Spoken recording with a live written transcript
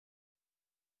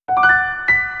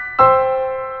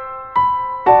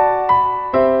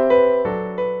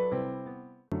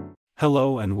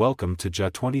Hello and welcome to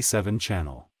Ja27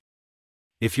 channel.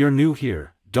 If you're new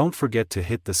here, don't forget to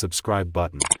hit the subscribe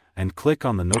button and click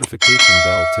on the notification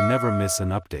bell to never miss an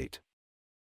update.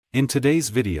 In today's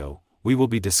video, we will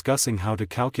be discussing how to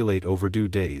calculate overdue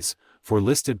days for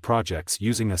listed projects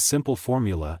using a simple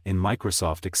formula in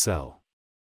Microsoft Excel.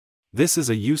 This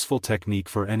is a useful technique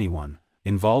for anyone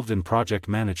involved in project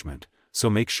management,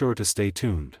 so make sure to stay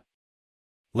tuned.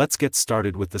 Let's get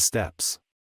started with the steps.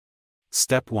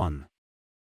 Step 1.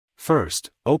 First,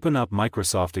 open up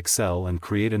Microsoft Excel and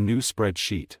create a new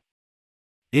spreadsheet.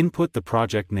 Input the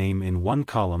project name in one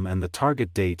column and the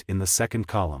target date in the second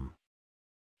column.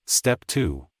 Step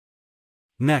 2.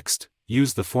 Next,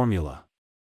 use the formula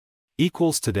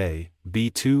equals today,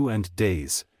 B2 and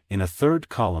days, in a third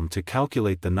column to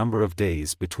calculate the number of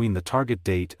days between the target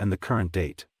date and the current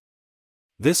date.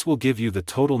 This will give you the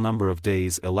total number of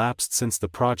days elapsed since the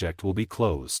project will be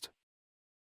closed.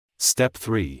 Step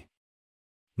 3.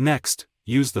 Next,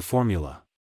 use the formula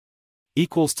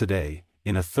equals today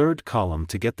in a third column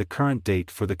to get the current date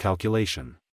for the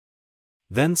calculation.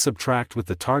 Then subtract with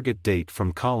the target date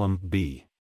from column B.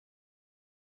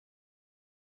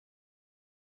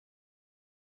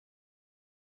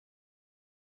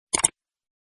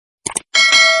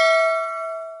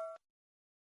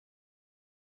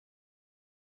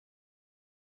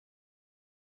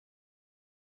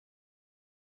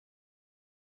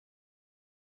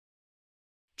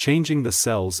 Changing the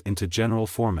cells into general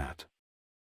format.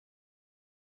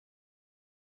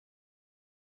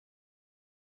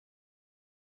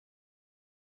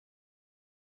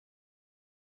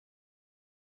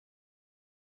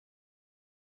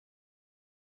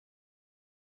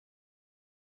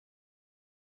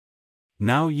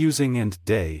 Now using and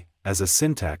day as a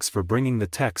syntax for bringing the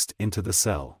text into the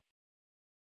cell.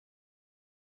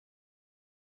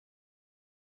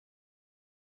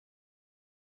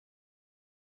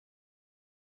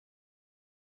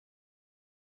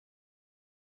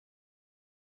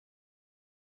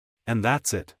 And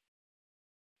that's it.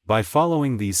 By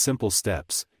following these simple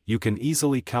steps, you can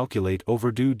easily calculate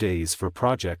overdue days for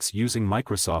projects using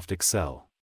Microsoft Excel.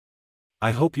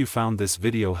 I hope you found this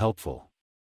video helpful.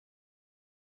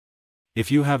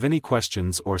 If you have any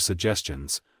questions or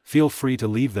suggestions, feel free to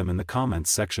leave them in the comments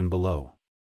section below.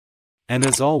 And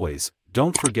as always,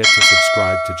 don't forget to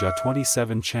subscribe to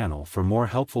Ja27 channel for more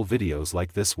helpful videos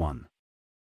like this one.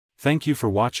 Thank you for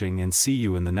watching and see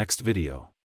you in the next video.